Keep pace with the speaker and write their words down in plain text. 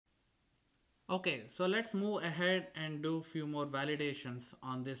Okay, so let's move ahead and do few more validations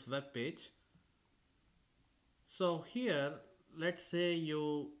on this web page. So here, let's say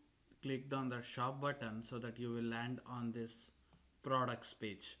you clicked on the shop button so that you will land on this products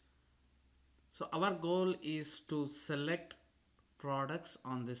page. So our goal is to select products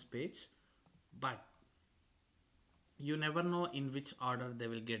on this page, but you never know in which order they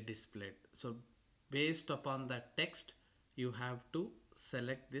will get displayed. So based upon that text, you have to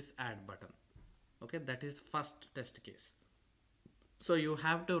select this add button. Okay, that is first test case. So you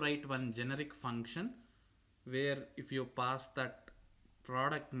have to write one generic function where if you pass that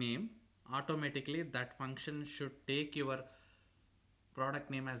product name, automatically that function should take your product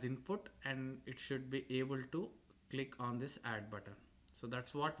name as input and it should be able to click on this add button. So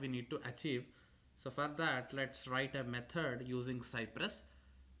that's what we need to achieve. So for that, let's write a method using Cypress.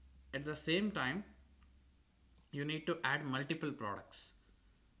 At the same time, you need to add multiple products.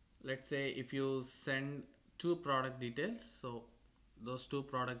 Let's say if you send two product details, so those two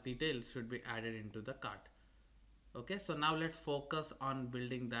product details should be added into the cart. Okay, so now let's focus on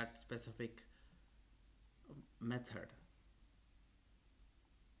building that specific method.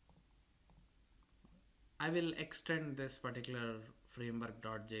 I will extend this particular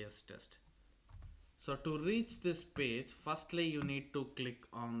framework.js test. So to reach this page, firstly you need to click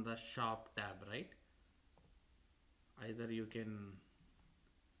on the shop tab, right? Either you can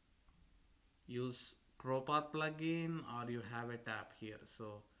use Crowpath plugin or you have a tab here.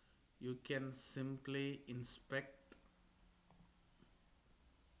 So you can simply inspect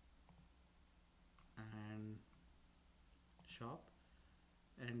and shop,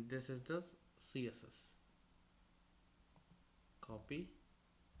 and this is the CSS. Copy,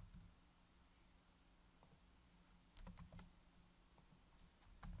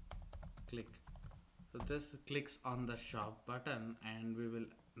 click. So this clicks on the shop button and we will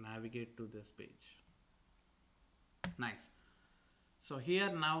navigate to this page. Nice. So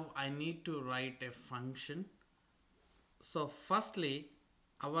here now I need to write a function. So firstly,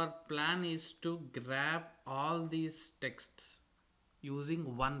 our plan is to grab all these texts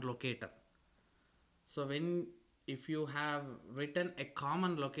using one locator. So if you have written a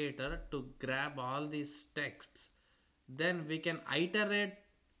common locator to grab all these texts, then we can iterate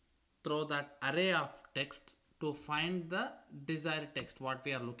through that array of text to find the desired text what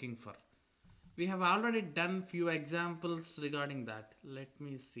we are looking for. We have already done few examples regarding that. Let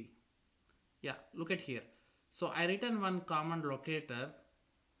me see. Yeah, look at here. So I written one common locator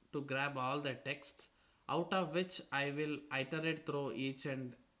to grab all the texts, out of which I will iterate through each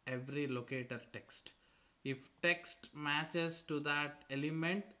and every locator text. If text matches to that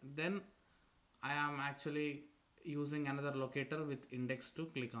element, then I am actually using another locator with index to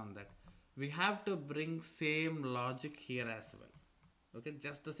click on that. We have to bring same logic here as well. Okay,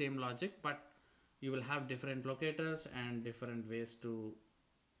 just the same logic, but you will have different locators and different ways to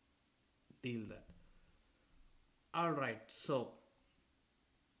deal that. All right, so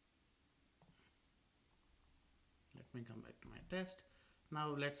let me come back to my test.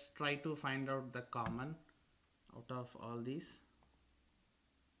 Now let's try to find out the common out of all these.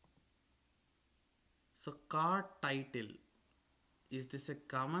 So cart title, is this a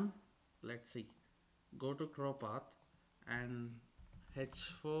common? Let's see. Go to Crowpath and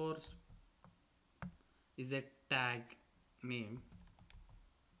h4 is a tag name.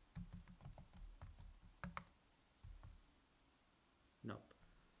 Nope.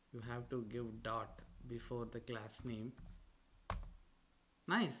 You have to give dot before the class name.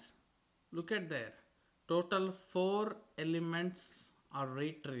 Nice. Look at there. Total 4 elements are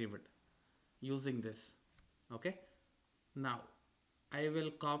retrieved using this. Okay. Now I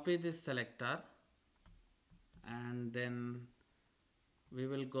will copy this selector and then we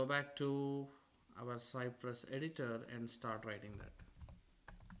will go back to our Cypress editor and start writing that.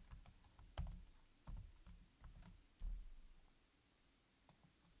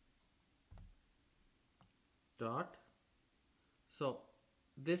 Dot. So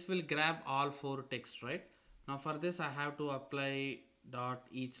this will grab all 4 text, right? Now for this I have to apply dot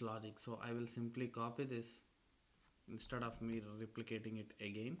each logic. So I will simply copy this instead of me replicating it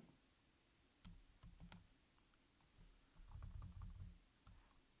again.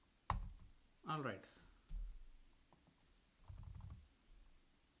 All right.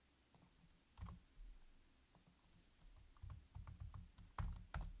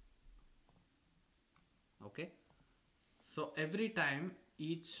 Okay. So every time,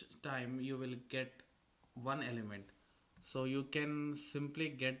 each time you will get one element. So you can simply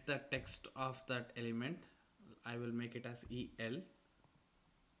get the text of that element. I will make it as EL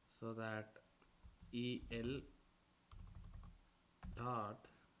so that EL dot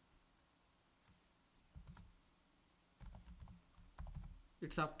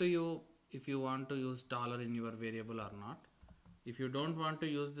It's up to you if you want to use dollar in your variable or not. If you don't want to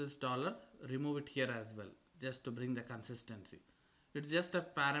use this dollar, remove it here as well, just to bring the consistency. It's just a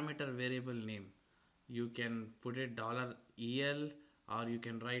parameter variable name. You can put it $EL, or you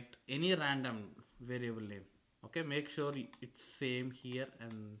can write any random variable name. Okay, make sure it's same here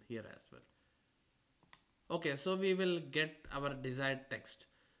and here as well. Okay, so we will get our desired text.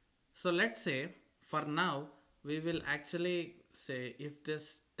 So let's say for now we will actually say if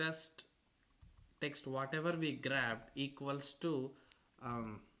this test text whatever we grabbed equals to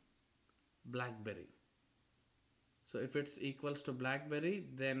BlackBerry. So if it's equals to BlackBerry,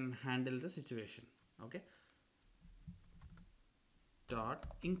 then handle the situation. Okay. Dot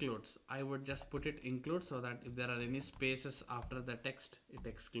includes. I would just put it include so that if there are any spaces after the text, it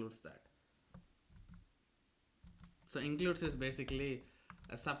excludes that. So includes is basically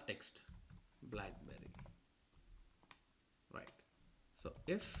a subtext, BlackBerry. Right. So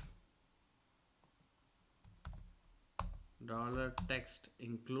if $text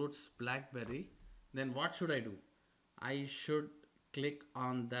includes BlackBerry, then what should I do? I should click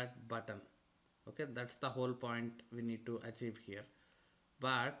on that button. Okay, that's the whole point we need to achieve here.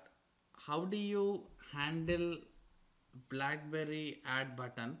 But how do you handle BlackBerry add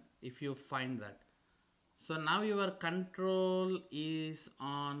button if you find that? So now your control is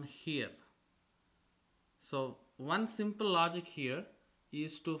on here. So one simple logic here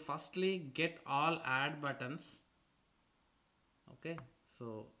is to firstly get all add buttons. Okay,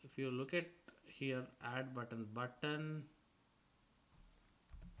 so if you look at here, add button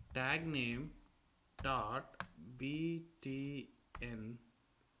tag name dot btn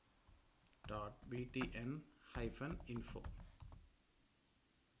hyphen info.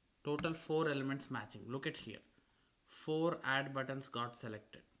 Total 4 elements matching. Look at here, 4 add buttons got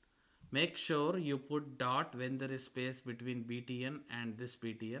selected. Make sure you put dot when there is space between btn and this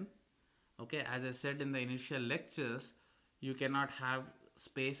btn. Okay, as I said in the initial lectures, you cannot have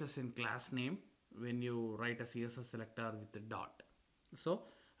spaces in class name when you write a CSS selector with the dot. So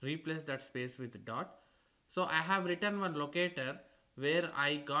replace that space with dot. So I have written one locator where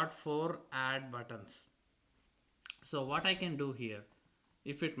I got 4 add buttons. So what I can do here,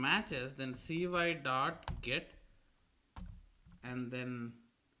 if it matches, then cy dot get and then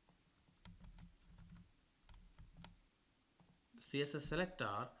CSS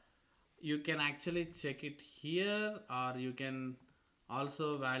selector. You can actually check it here, or you can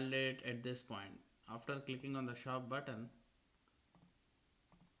also validate at this point after clicking on the shop button.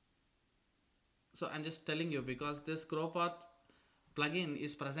 So I'm just telling you because this ChroPath plugin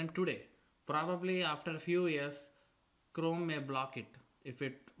is present today. Probably after a few years, Chrome may block it if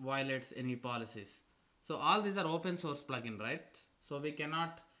it violates any policies. So all these are open source plugin, right? So we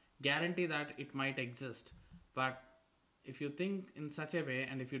cannot guarantee that it might exist. But if you think in such a way,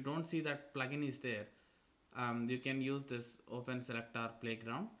 and if you don't see that plugin is there, you can use this open selector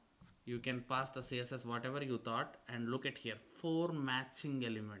playground. You can pass the CSS whatever you thought, and look at here, 4 matching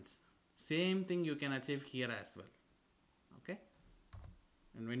elements. Same thing you can achieve here as well. Okay,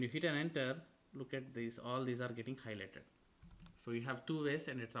 and when you hit an enter, look at these, all these are getting highlighted. So you have 2 ways,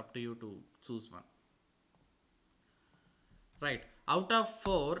 and it's up to you to choose one. Right, out of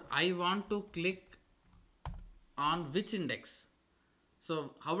 4 I want to click on which index.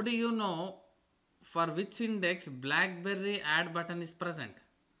 So how do you know for which index BlackBerry add button is present?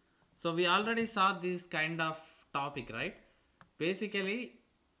 So we already saw this kind of topic, right? Basically,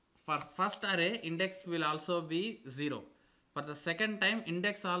 for first array, index will also be 0. For the second time,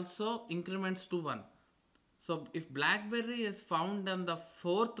 index also increments to 1. So if BlackBerry is found on the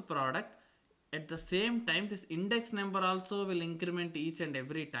 4th product, at the same time, this index number also will increment each and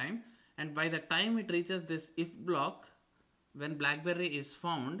every time. And by the time it reaches this if block, when BlackBerry is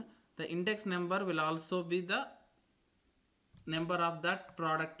found, the index number will also be the number of that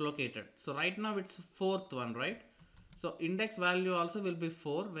product located. So right now it's 4th one, right? So index value also will be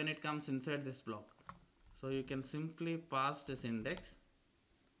 4 when it comes inside this block. So you can simply pass this index,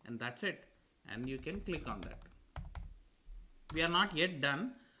 and that's it. And you can click on that. We are not yet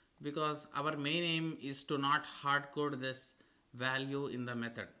done because our main aim is to not hard code this value in the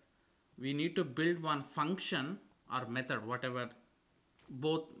method. We need to build one function or method, whatever,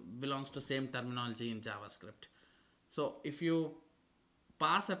 both belongs to same terminology in JavaScript. So if you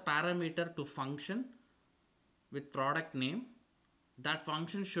pass a parameter to function with product name, that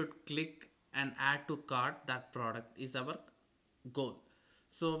function should click and add to cart that product is our goal.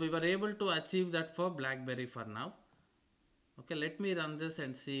 So we were able to achieve that for BlackBerry for now. Okay, let me run this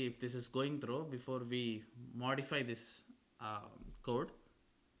and see if this is going through before we modify this code.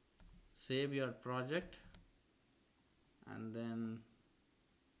 Save your project and then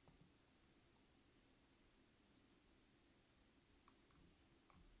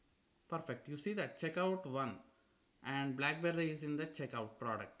Perfect. You see that checkout one and BlackBerry is in the checkout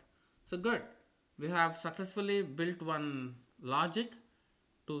product. So good. We have successfully built one logic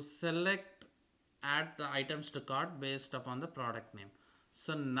to select, add the items to cart based upon the product name.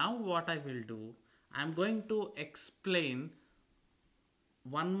 So now what I will do, I'm going to explain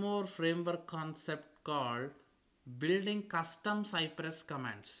one more framework concept called building custom Cypress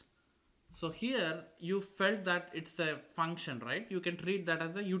commands. So here you felt that it's a function, right? You can treat that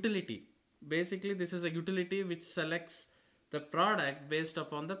as a utility. Basically, this is a utility which selects the product based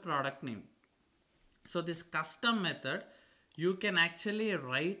upon the product name. So this custom method, you can actually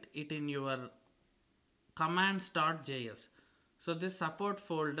write it in your commands.js. So this support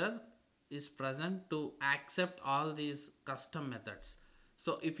folder is present to accept all these custom methods.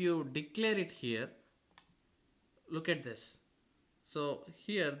 So if you declare it here, look at this. So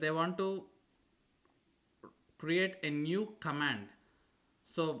here they want to create a new command.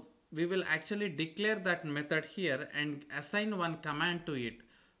 So we will actually declare that method here and assign one command to it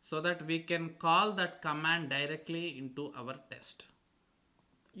so that we can call that command directly into our test.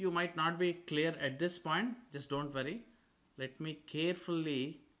 You might not be clear at this point, just don't worry. Let me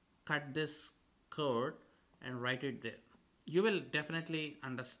carefully cut this code and write it there. You will definitely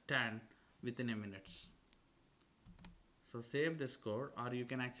understand within a minute. So save this code, or you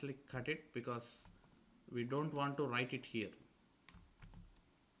can actually cut it because we don't want to write it here.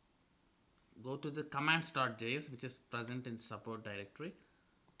 Go to the commands.js, which is present in support directory.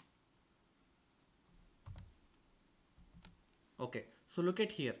 Okay, so look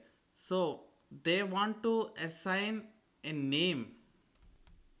at here. So they want to assign a name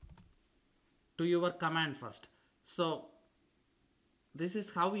to your command first. So this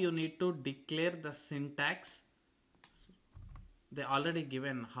is how you need to declare the syntax. They already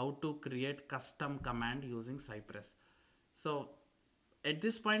given how to create custom command using Cypress. So at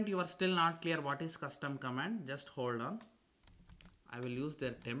this point you are still not clear what is custom command. Just hold on. I will use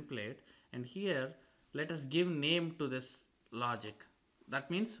their template, and here let us give name to this logic. That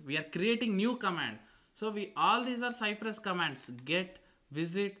means we are creating new command. So all these are Cypress commands, get,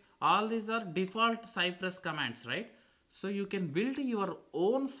 visit, all these are default Cypress commands, right? So you can build your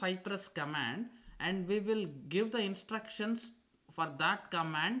own Cypress command, and we will give the instructions for that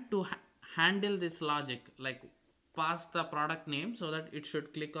command to handle this logic, like pass the product name so that it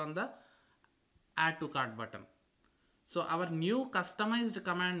should click on the add to cart button. So our new customized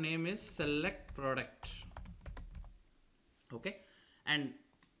command name is select product. Okay, and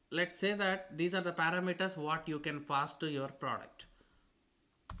let's say that these are the parameters what you can pass to your product.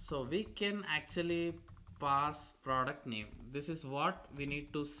 So we can actually pass product name. This is what we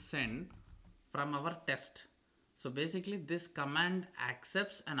need to send from our test. So basically this command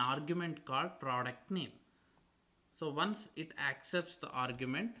accepts an argument called product name. So once it accepts the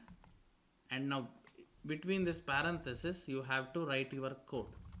argument, and now between this parenthesis you have to write your code.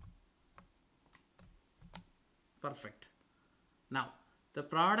 Perfect. Now the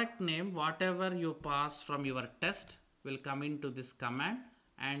product name, whatever you pass from your test, will come into this command,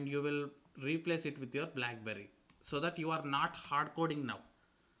 and you will replace it with your BlackBerry so that you are not hard coding now.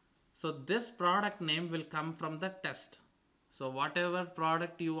 So this product name will come from the test. So whatever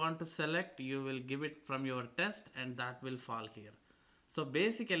product you want to select, you will give it from your test, and that will fall here. So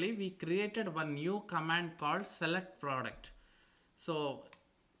basically we created one new command called select product. So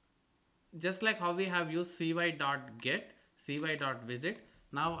just like how we have used cy.get, cy.visit,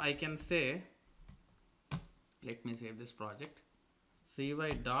 now I can say, let me save this project,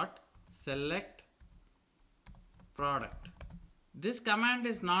 cy.select product. This command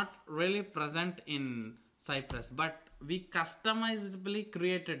is not really present in Cypress, but we customizably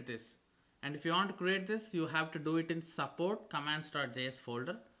created this. And if you want to create this, you have to do it in support commands.js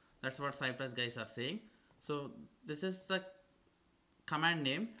folder. That's what Cypress guys are saying. So this is the command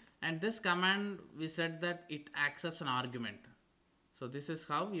name, and this command we said that it accepts an argument. So this is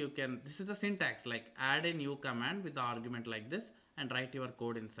how you can, this is the syntax, like add a new command with the argument like this and write your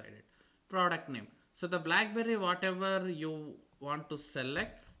code inside it. Product name. So the BlackBerry, whatever you want to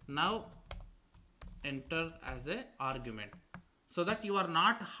select, now enter as a argument, so that you are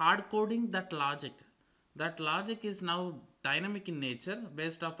not hard coding that logic. That logic is now dynamic in nature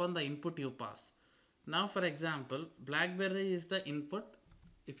based upon the input you pass. Now for example, BlackBerry is the input.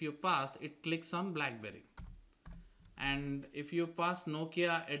 If you pass, it clicks on BlackBerry. And if you pass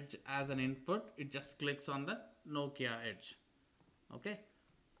Nokia Edge as an input, it just clicks on the Nokia Edge. Okay,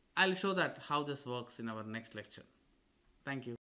 I'll show that how this works in our next lecture. Thank you.